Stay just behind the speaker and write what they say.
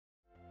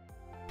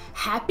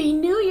Happy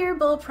New Year,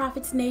 Bull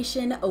Profits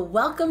Nation.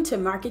 Welcome to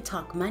Market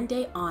Talk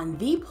Monday on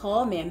the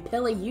Paul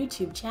Mampilly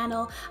YouTube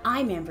channel.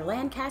 I'm Amber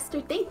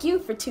Lancaster. Thank you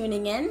for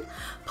tuning in.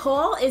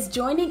 Paul is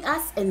joining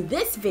us in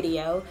this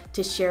video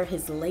to share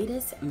his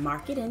latest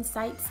market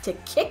insights to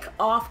kick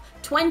off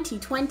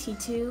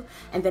 2022.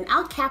 And then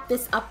I'll cap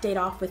this update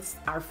off with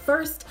our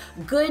first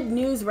good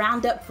news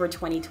roundup for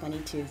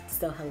 2022.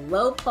 So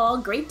hello, Paul.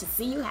 Great to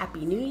see you.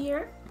 Happy New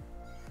Year.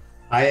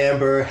 Hi,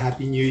 Amber.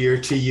 Happy New Year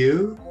to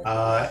you.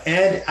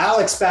 And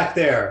Alex back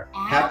there.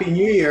 Happy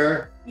New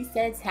Year. He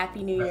says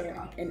Happy New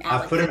Year. And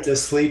I put him to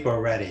sleep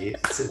already.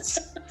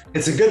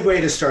 It's a good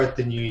way to start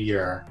the new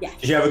year. Yes.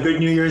 Did you have a good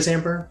New Year's,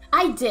 Amber?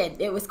 I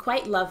did. It was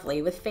quite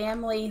lovely with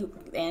family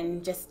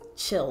and just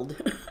chilled.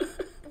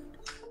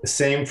 The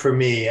same for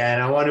me.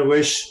 And I want to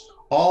wish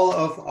all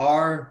of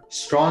our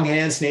Strong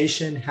Hands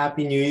Nation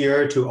Happy New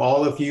Year to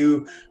all of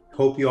you.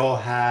 Hope you all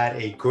had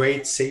a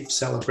great, safe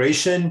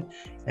celebration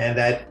and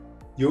that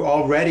you're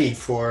all ready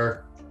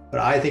for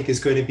what I think is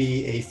going to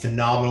be a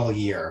phenomenal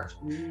year.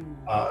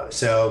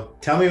 So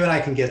tell me when I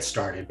can get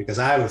started, because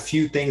I have a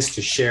few things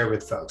to share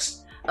with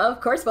folks.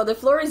 Of course. Well, the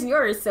floor is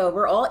yours, so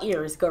we're all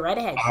ears. Go right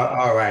ahead.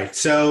 All right.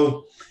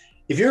 So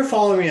if you're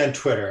following me on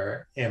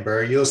Twitter,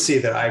 Amber, you'll see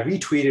that I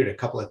retweeted a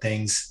couple of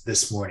things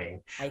this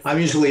morning. I'm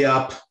usually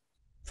up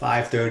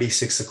 5:30,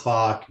 6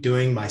 o'clock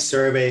doing my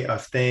survey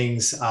of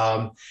things.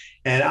 And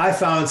I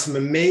found some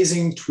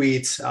amazing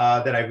tweets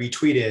that I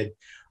retweeted.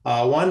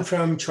 One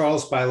from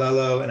Charles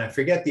Bailello, and I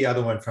forget the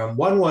other one from.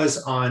 One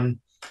was on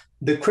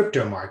the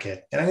crypto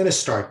market, and I'm going to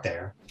start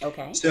there.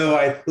 Okay. So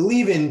I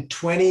believe in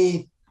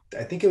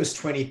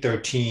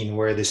 2013,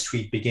 where this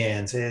tweet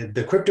begins.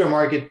 The crypto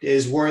market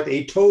is worth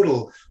a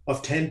total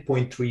of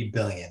 10.3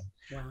 billion,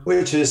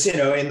 which is,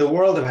 in the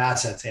world of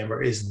assets,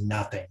 Amber, is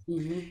nothing.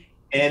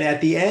 And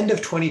at the end of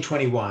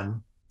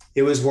 2021,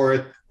 it was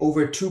worth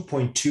over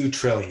 2.2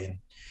 trillion.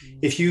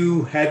 If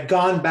you had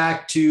gone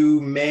back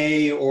to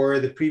May or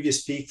the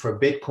previous peak for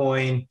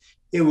Bitcoin,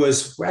 it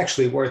was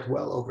actually worth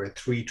well over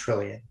 3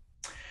 trillion.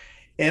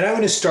 And I'm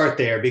going to start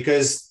there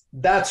because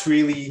that's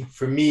really,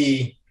 for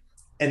me,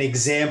 an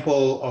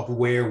example of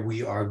where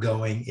we are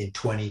going in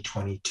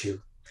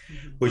 2022,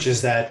 which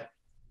is that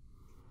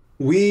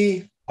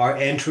we are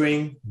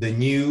entering the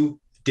new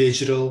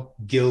digital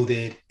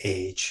gilded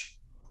age.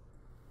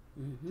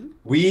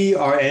 We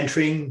are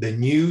entering the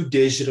new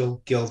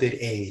digital gilded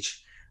age.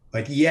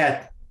 But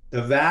yet,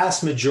 the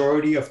vast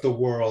majority of the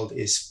world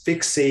is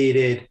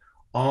fixated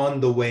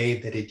on the way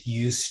that it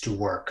used to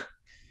work,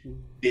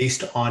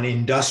 based on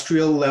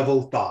industrial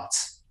level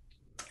thoughts,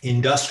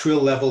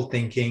 industrial level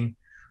thinking,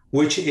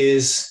 which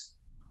is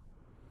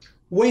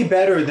way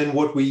better than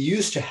what we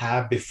used to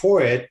have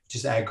before it, which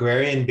is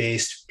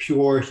agrarian-based,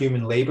 pure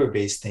human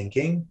labor-based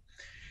thinking.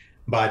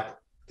 But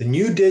the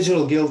new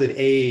digital gilded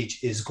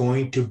age is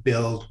going to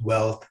build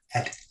wealth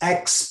at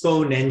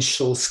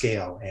exponential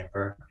scale,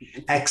 Amber.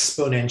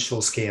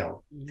 Exponential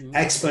scale.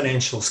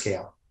 Exponential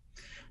scale.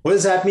 What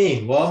does that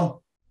mean?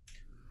 Well,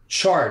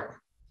 chart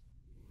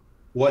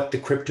what the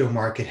crypto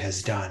market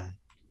has done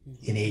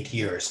in 8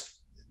 years.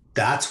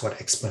 That's what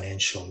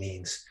exponential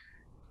means.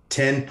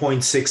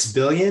 10.6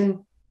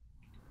 billion,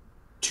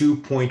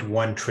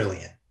 2.1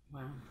 trillion.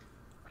 Wow.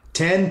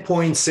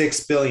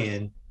 10.6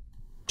 billion,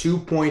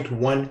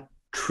 2.1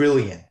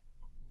 trillion.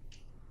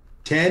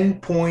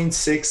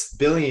 10.6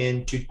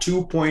 billion to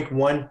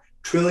 2.1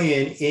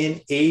 trillion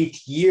in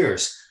 8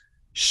 years.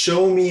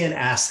 Show me an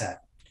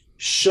asset,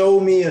 show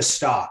me a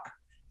stock,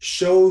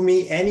 show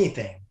me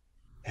anything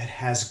that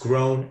has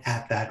grown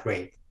at that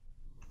rate.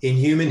 In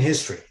human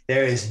history,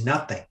 there is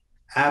nothing,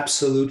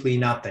 absolutely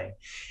nothing.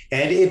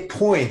 And it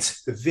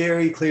points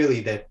very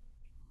clearly that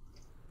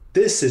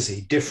this is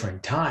a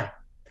different time.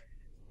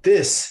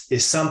 This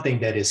is something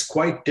that is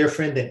quite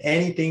different than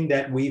anything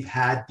that we've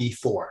had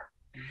before.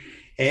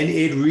 And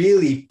it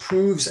really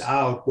proves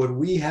out what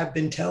we have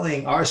been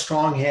telling our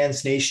Strong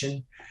Hands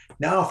Nation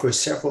now for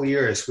several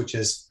years, which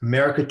is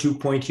America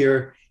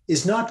 2.0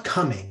 is not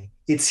coming.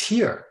 It's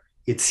here.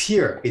 It's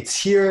here. It's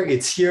here.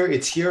 It's here.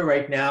 It's here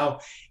right now.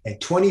 And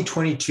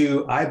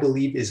 2022, I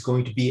believe, is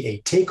going to be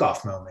a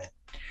takeoff moment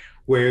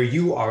where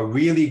you are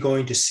really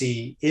going to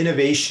see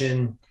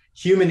innovation,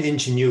 human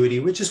ingenuity,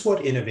 which is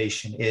what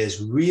innovation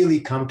is, really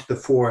come to the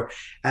fore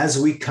as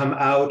we come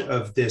out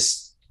of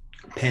this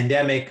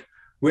pandemic.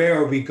 Where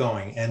are we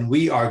going? And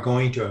we are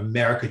going to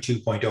America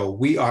 2.0.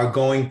 We are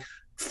going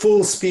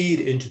full speed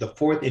into the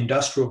fourth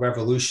industrial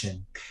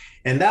revolution.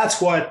 And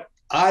that's what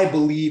I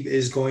believe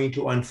is going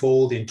to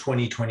unfold in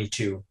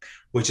 2022,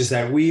 which is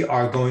that we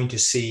are going to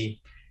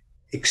see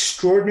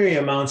extraordinary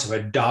amounts of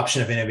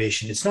adoption of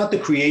innovation. It's not the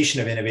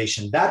creation of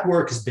innovation. That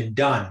work has been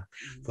done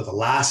for the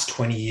last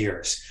 20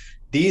 years.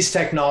 These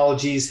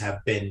technologies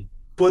have been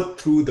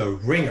put through the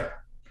wringer.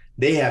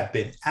 They have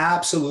been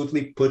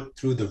absolutely put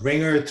through the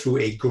wringer through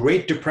a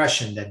Great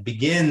Depression that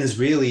begins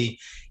really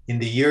in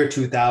the year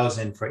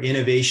 2000 for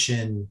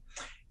innovation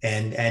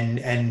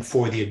and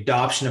for the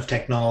adoption of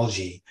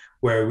technology,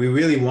 where we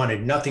really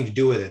wanted nothing to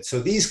do with it. So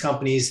these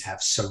companies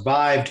have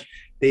survived.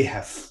 They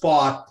have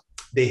fought.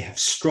 they have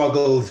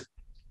struggled,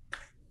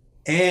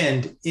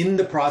 and in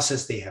the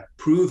process, they have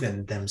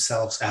proven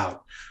themselves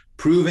out,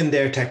 proven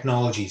their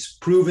technologies,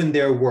 proven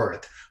their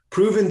worth,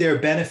 proven their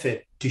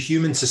benefit to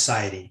human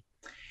society.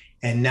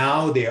 And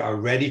now they are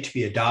ready to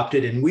be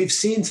adopted. And we've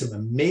seen some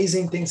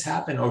amazing things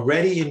happen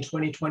already in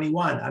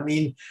 2021. I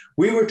mean,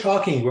 we were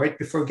talking right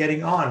before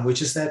getting on,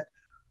 which is that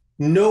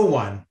no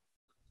one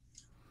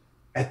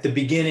at the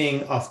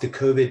beginning of the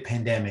COVID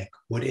pandemic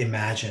would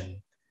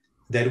imagine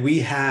that we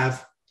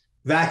have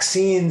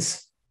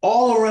vaccines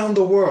all around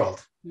the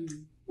world.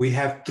 We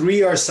have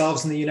 3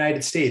 ourselves in the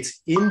United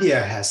States.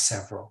 India has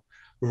several.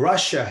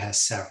 Russia has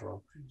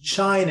several.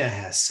 China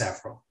has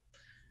several.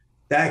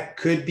 That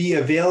could be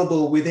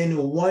available within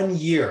 1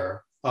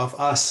 year of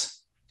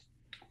us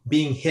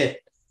being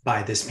hit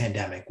by this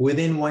pandemic.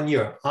 Within 1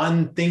 year,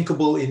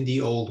 unthinkable in the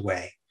old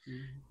way.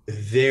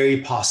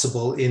 Very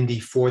possible in the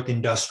fourth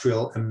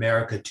industrial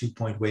America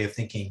 2.0 way of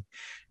thinking.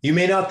 You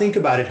may not think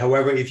about it.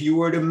 However, if you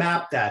were to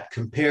map that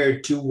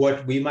compared to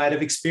what we might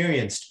have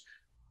experienced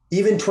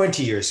even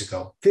 20 years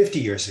ago, 50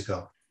 years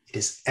ago, it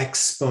is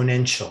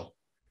exponential.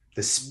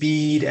 The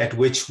speed at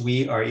which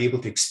we are able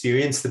to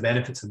experience the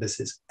benefits of this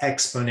is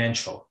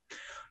exponential. I'll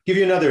give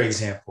you another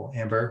example,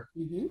 Amber,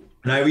 and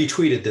I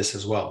retweeted this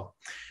as well.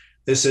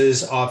 This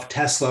is of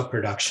Tesla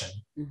production.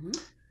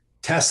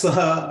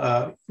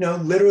 Tesla,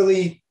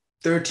 literally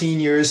 13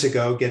 years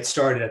ago, get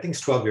started, I think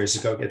it's 12 years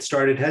ago, get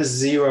started, has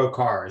 0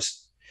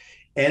 cars.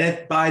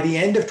 And by the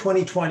end of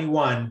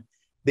 2021,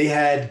 they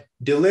had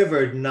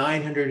delivered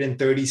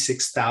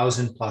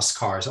 936,000 plus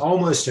cars,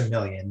 almost a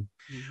million,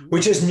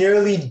 which is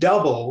nearly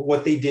double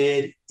what they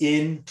did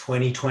in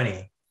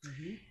 2020.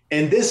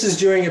 And this is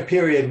during a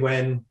period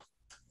when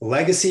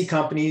legacy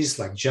companies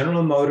like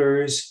General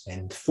Motors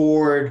and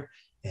Ford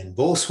and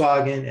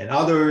Volkswagen and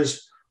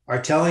others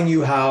are telling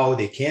you how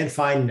they can't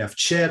find enough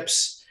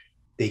chips,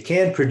 they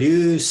can't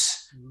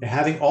produce, they're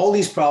having all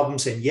these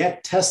problems, and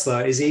yet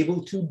Tesla is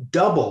able to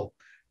double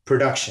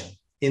production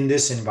in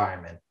this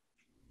environment.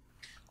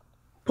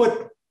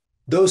 Put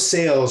those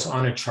sales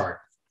on a chart.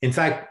 In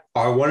fact,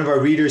 one of our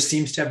readers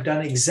seems to have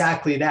done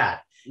exactly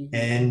that.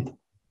 And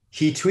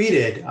he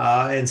tweeted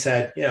and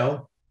said,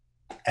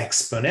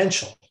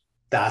 exponential.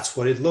 That's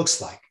what it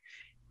looks like.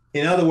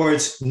 In other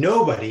words,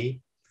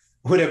 nobody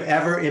would have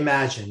ever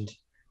imagined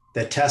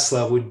that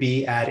Tesla would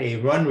be at a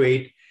run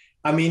rate.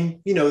 I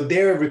mean,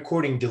 they're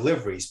recording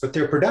deliveries, but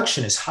their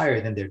production is higher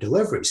than their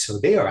deliveries. So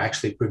they are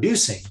actually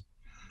producing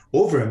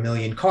over 1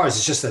 million cars.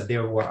 It's just that they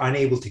were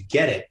unable to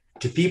get it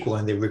to people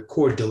and they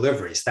record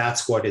deliveries.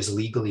 That's what is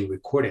legally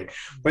recorded.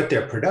 But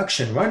their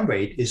production run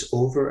rate is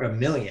over 1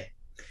 million.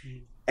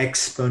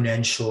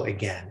 Exponential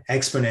again,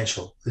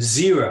 exponential.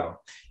 0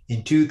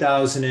 in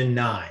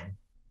 2009,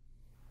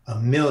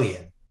 1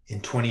 million in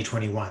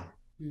 2021.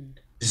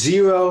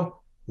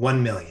 0,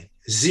 1 million,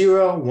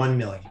 0, 1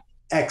 million,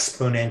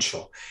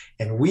 exponential.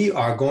 And we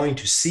are going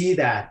to see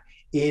that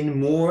in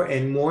more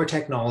and more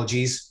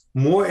technologies,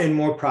 more and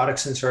more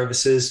products and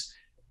services.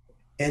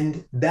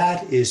 And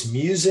that is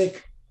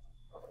music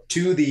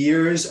to the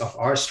ears of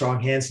our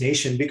Strong Hands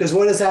Nation. Because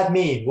what does that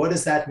mean? What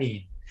does that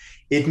mean?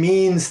 It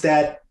means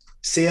that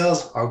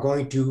sales are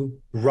going to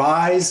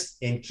rise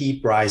and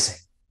keep rising.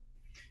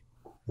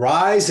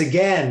 Rise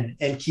again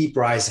and keep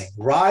rising.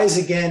 Rise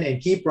again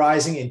and keep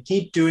rising and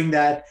keep doing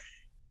that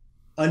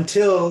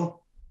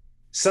until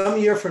some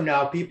year from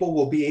now, people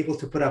will be able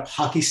to put up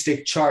hockey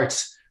stick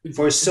charts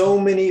for so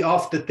many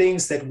of the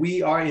things that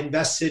we are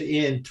invested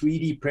in,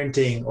 3D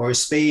printing or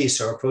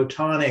space or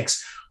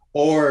photonics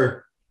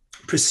or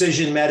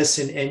precision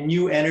medicine and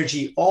new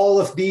energy. All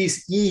of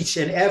these, each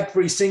and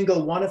every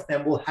single one of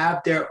them will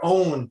have their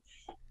own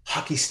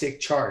hockey stick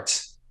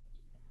charts.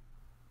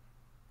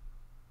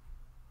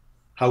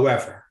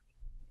 However,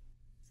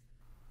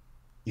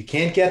 you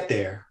can't get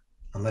there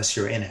unless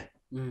you're in it.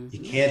 You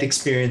can't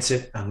experience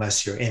it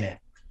unless you're in it.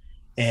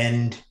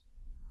 And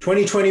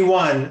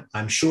 2021,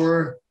 I'm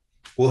sure,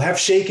 will have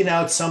shaken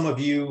out some of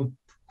you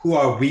who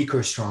are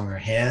weaker, stronger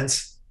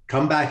hands.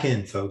 Come back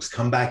in, folks.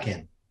 Come back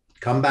in.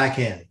 Come back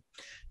in.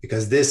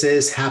 Because this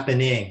is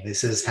happening.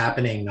 This is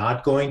happening.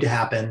 Not going to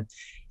happen.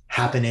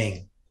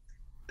 Happening.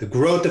 The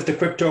growth of the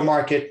crypto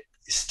market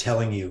is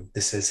telling you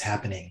this is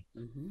happening.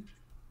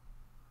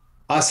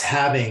 Us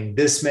having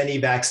this many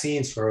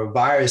vaccines for a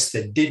virus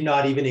that did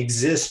not even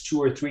exist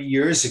 2 or 3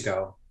 years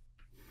ago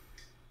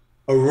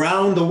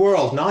around the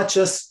world, not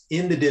just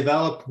in the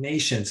developed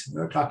nations.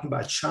 We're talking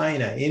about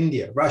China,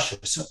 India,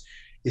 Russia, so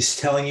is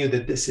telling you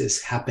that this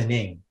is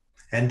happening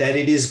and that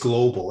it is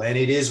global and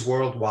it is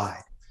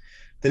worldwide.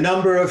 The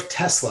number of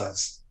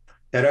Teslas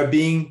that are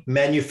being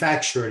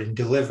manufactured and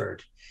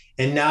delivered,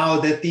 and now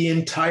that the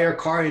entire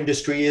car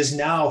industry is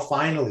now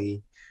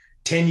finally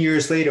 10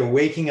 years later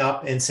waking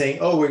up and saying,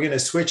 oh, we're going to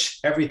switch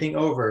everything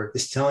over,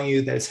 is telling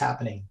you that it's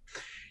happening.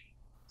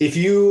 If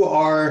you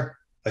are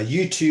a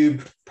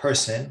YouTube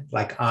person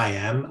like I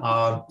am,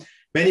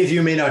 many of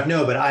you may not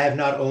know, but I have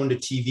not owned a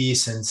TV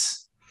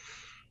since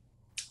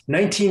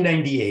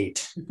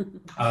 1998,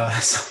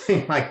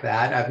 something like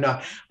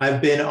that.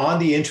 I've been on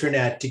the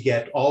internet to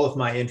get all of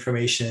my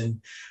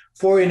information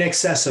for in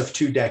excess of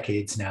 2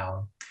 decades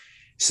now.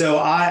 So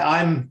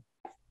I'm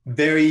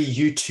very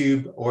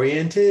YouTube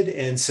oriented.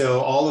 And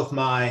so all of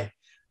my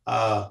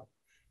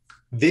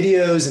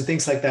videos and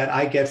things like that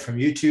I get from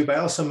YouTube. I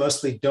also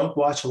mostly don't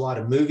watch a lot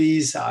of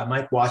movies. I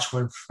might watch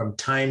one from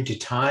time to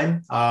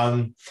time.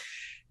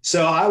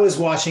 So I was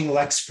watching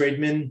Lex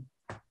Fridman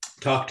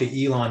talk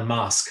to Elon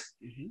Musk.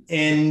 Mm-hmm.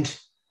 And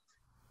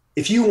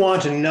if you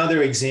want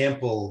another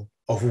example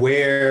of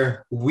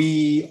where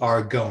we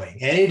are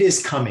going, and it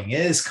is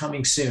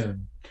coming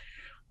soon,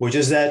 which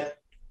is that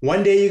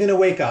one day you're going to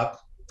wake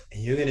up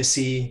and you're going to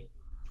see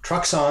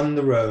trucks on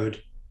the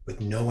road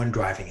with no one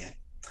driving it.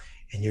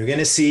 And you're going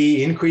to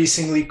see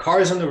increasingly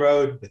cars on the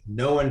road with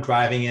no one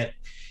driving it.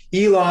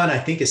 Elon, I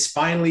think, is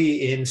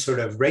finally in sort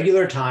of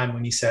regular time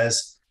when he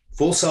says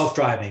full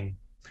self-driving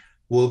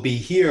will be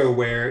here,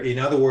 where, in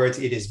other words,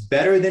 it is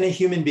better than a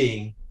human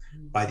being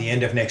by the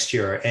end of next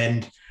year.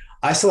 And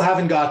I still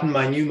haven't gotten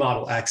my new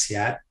Model X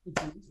yet,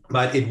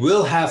 but it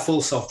will have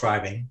full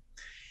self-driving.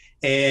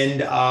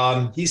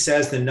 And he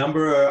says the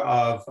number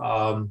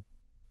of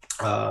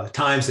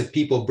times that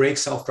people break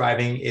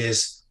self-driving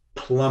is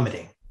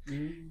plummeting.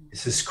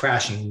 This is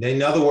crashing.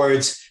 In other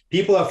words,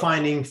 people are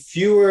finding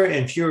fewer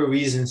and fewer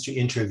reasons to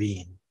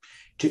intervene,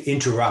 to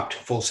interrupt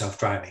full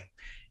self-driving.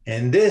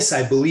 And this,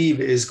 I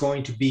believe, is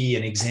going to be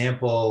an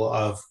example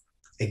of,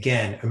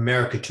 again,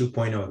 America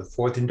 2.0, the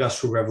fourth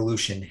industrial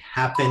revolution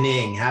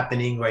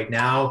happening right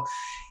now.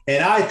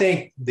 And I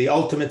think the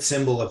ultimate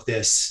symbol of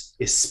this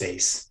is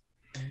space.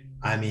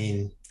 I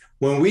mean,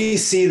 when we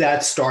see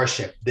that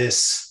Starship,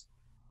 this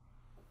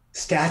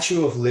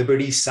Statue of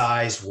Liberty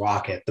size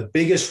rocket, the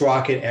biggest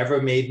rocket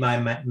ever made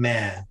by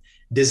man,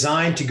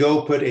 designed to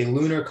go put a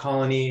lunar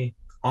colony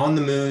on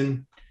the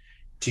moon,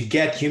 to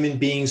get human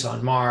beings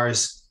on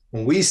Mars,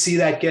 when we see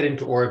that get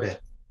into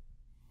orbit,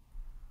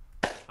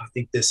 I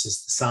think this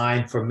is the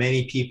sign for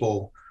many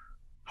people.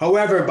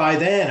 However, by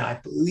then, I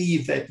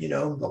believe that,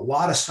 a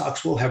lot of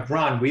stocks will have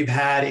run. We've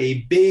had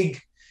a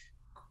big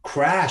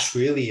crash,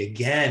 really,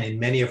 again, in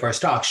many of our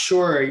stocks.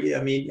 Sure,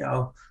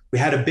 we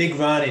had a big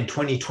run in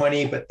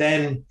 2020, but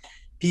then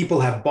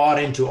people have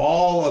bought into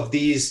all of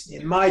these,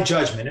 in my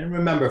judgment. And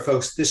remember,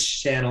 folks, this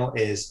channel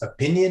is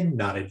opinion,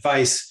 not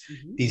advice.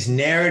 Mm-hmm. These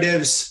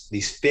narratives,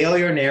 these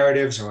failure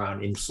narratives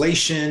around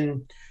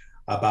inflation,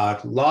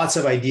 about lots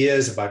of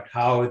ideas about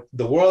how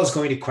the world is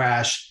going to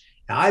crash.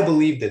 And I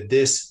believe that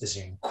this is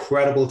an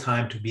incredible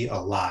time to be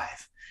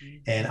alive. Mm-hmm.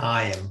 And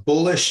I am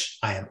bullish.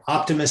 I am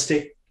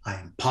optimistic. I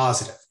am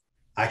positive.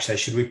 Actually, I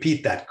should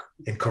repeat that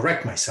and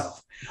correct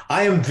myself.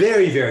 I am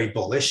very, very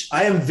bullish.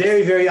 I am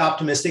very, very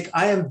optimistic.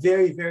 I am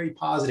very, very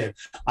positive.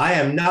 I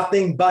am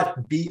nothing but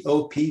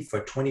BOP for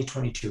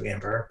 2022,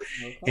 Amber.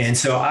 Okay. And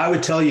so I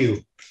would tell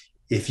you,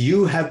 if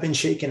you have been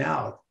shaken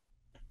out,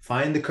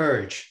 find the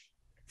courage,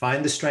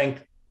 find the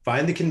strength,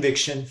 find the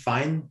conviction,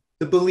 find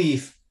the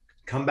belief,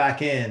 come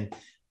back in,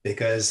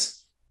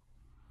 because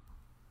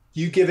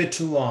you give it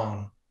too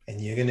long and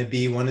you're going to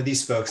be one of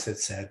these folks that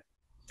said,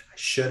 I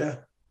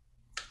shoulda,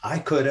 I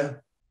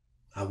coulda,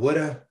 I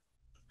woulda.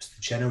 The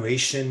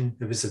generation,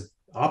 it was an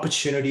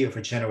opportunity of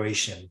a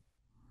generation,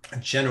 a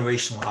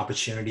generational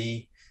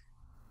opportunity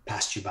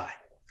passed you by.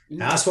 Mm-hmm.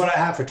 And that's what I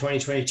have for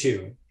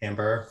 2022,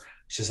 Amber.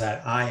 It's just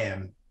that I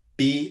am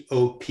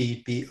BOP.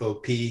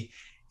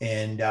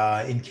 And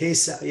in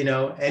case,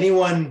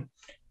 anyone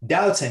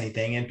doubts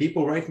anything, and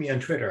people write me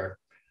on Twitter,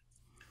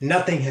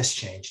 nothing has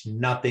changed.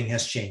 Nothing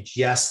has changed.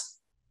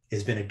 Yes,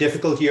 it's been a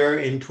difficult year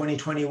in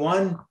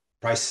 2021.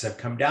 Prices have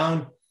come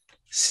down.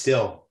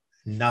 Still,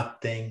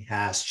 nothing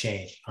has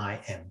changed. I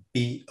am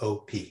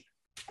BOP.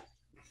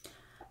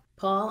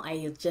 Paul,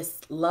 I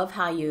just love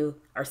how you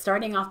are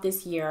starting off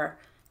this year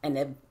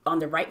and on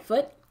the right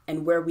foot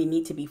and where we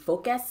need to be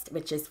focused,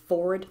 which is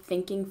forward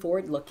thinking,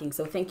 forward looking.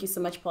 So thank you so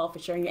much, Paul, for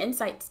sharing your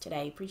insights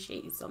today.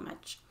 Appreciate you so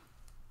much.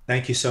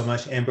 Thank you so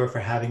much, Amber, for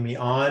having me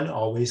on.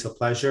 Always a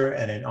pleasure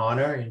and an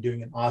honor, and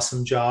doing an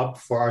awesome job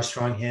for our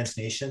Strong Hands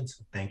Nation.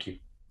 So thank you.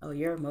 Oh,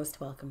 you're most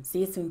welcome.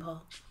 See you soon,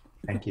 Paul.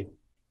 Thank you.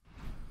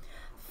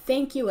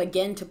 Thank you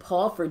again to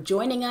Paul for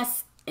joining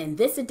us in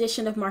this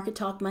edition of Market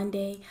Talk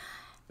Monday.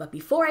 But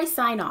before I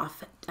sign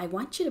off, I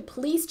want you to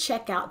please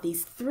check out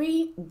these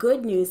 3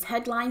 good news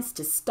headlines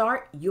to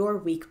start your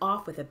week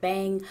off with a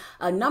bang.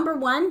 Number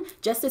 1,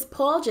 just as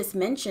Paul just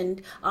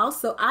mentioned,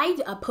 also I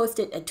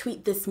posted a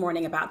tweet this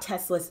morning about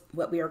Tesla's,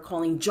 what we are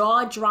calling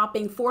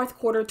jaw-dropping fourth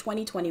quarter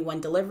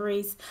 2021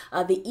 deliveries.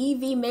 The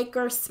EV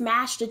maker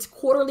smashed its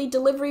quarterly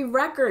delivery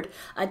record.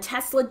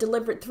 Tesla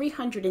delivered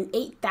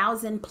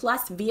 308,000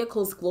 plus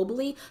vehicles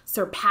globally,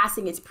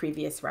 surpassing its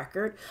previous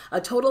record.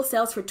 Total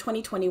sales for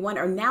 2021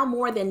 are now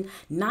more than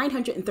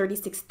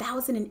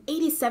 936,000, an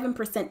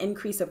 87%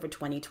 increase over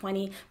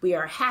 2020. We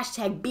are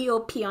hashtag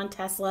BOP on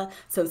Tesla,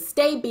 so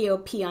stay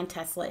BOP on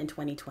Tesla in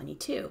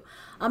 2022.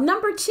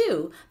 Number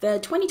 2, the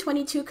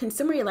 2022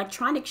 Consumer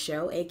Electronics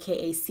Show,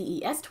 aka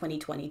CES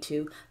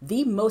 2022,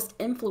 the most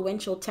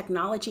influential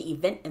technology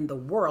event in the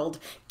world,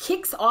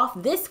 kicks off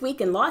this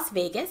week in Las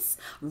Vegas,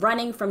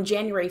 running from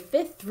January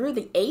 5th through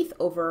the 8th.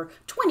 Over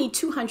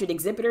 2,200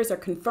 exhibitors are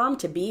confirmed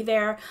to be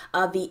there.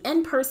 The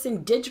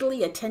in-person,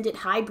 digitally attended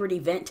hybrid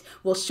event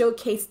will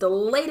showcase the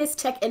latest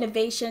tech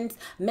innovations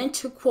meant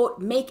to, quote,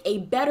 make a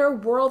better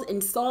world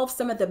and solve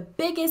some of the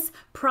biggest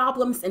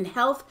problems in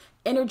health,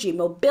 energy,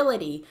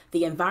 mobility,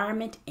 the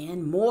environment,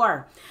 and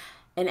more.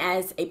 And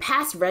as a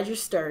past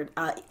registered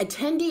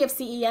attendee of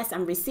CES,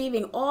 I'm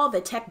receiving all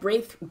the tech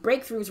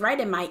breakthroughs right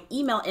in my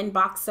email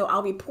inbox. So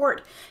I'll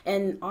report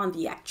on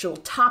the actual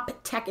top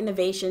tech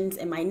innovations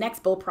in my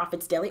next Bold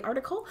Profits Daily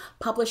article,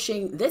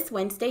 publishing this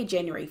Wednesday,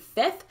 January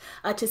 5th.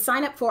 To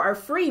sign up for our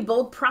free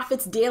Bold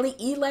Profits Daily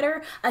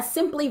e-letter,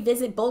 simply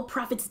visit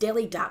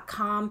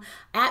boldprofitsdaily.com.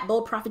 At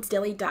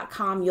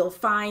boldprofitsdaily.com, you'll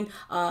find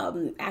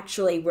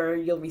actually where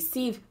you'll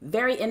receive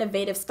very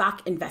innovative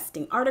stock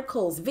investing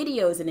articles,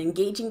 videos, and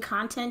engaging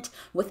content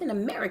with an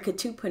America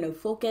 2.0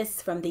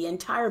 focus from the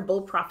entire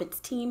Bold Profits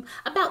team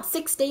about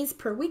 6 days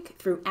per week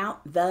throughout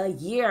the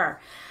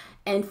year.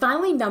 And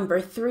finally, number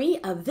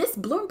 3, this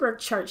Bloomberg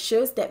chart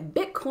shows that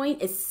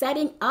Bitcoin is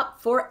setting up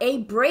for a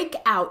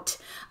breakout.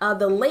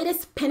 The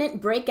latest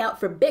pennant breakout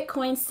for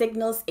Bitcoin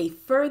signals a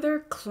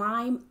further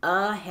climb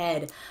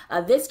ahead.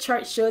 This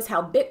chart shows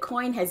how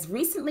Bitcoin has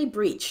recently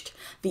breached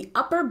the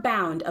upper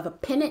bound of a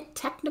pennant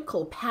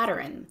technical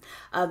pattern.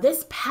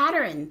 This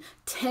pattern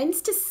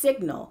tends to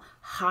signal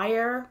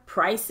higher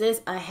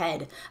prices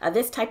ahead.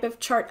 This type of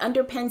chart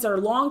underpins our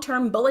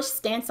long-term bullish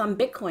stance on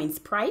Bitcoin's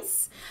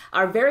price.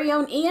 Our very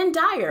own Ian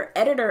Dyer,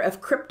 editor of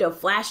Crypto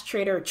Flash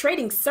Trader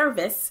Trading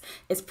Service,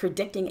 is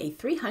predicting a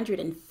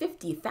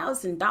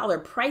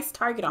 $350,000 price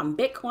target on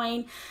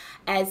Bitcoin,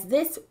 as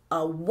this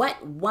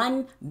what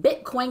one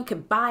Bitcoin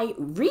could buy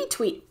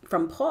retweet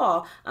from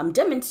Paul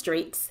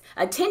demonstrates.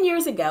 10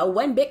 years ago,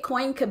 one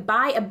Bitcoin could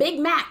buy a Big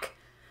Mac.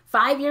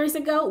 5 years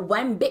ago,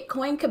 one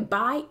Bitcoin could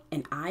buy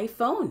an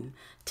iPhone.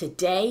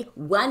 Today,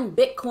 one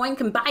Bitcoin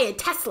can buy a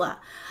Tesla.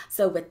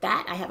 So with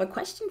that, I have a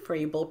question for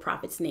you, Bold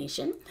Profits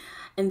Nation.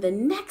 In the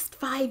next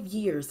 5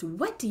 years,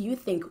 what do you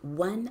think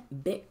one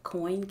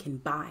Bitcoin can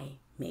buy?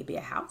 Maybe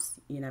a house,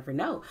 you never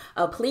know.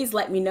 Please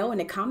let me know in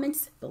the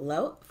comments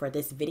below for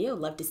this video.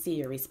 Love to see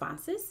your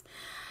responses.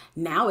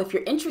 Now, if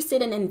you're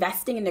interested in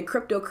investing in the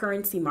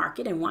cryptocurrency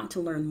market and want to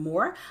learn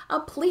more,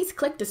 please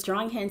click the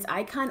strong hands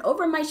icon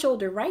over my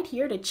shoulder right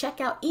here to check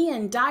out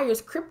Ian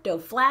Dyer's Crypto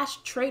Flash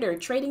Trader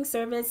Trading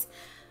Service.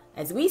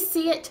 As we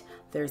see it,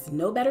 there's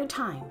no better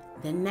time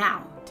than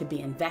now to be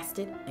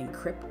invested in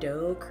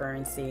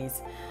cryptocurrencies.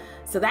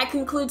 So that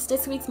concludes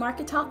this week's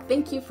Market Talk.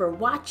 Thank you for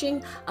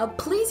watching.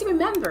 Please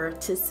remember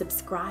to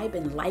subscribe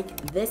and like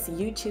this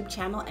YouTube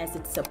channel as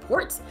it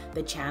supports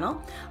the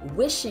channel.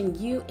 Wishing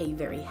you a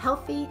very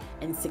healthy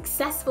and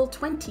successful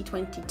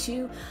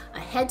 2022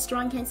 ahead,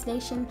 Strong Hands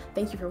Nation.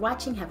 Thank you for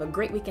watching. Have a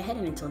great week ahead,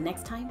 and until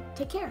next time,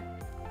 take care.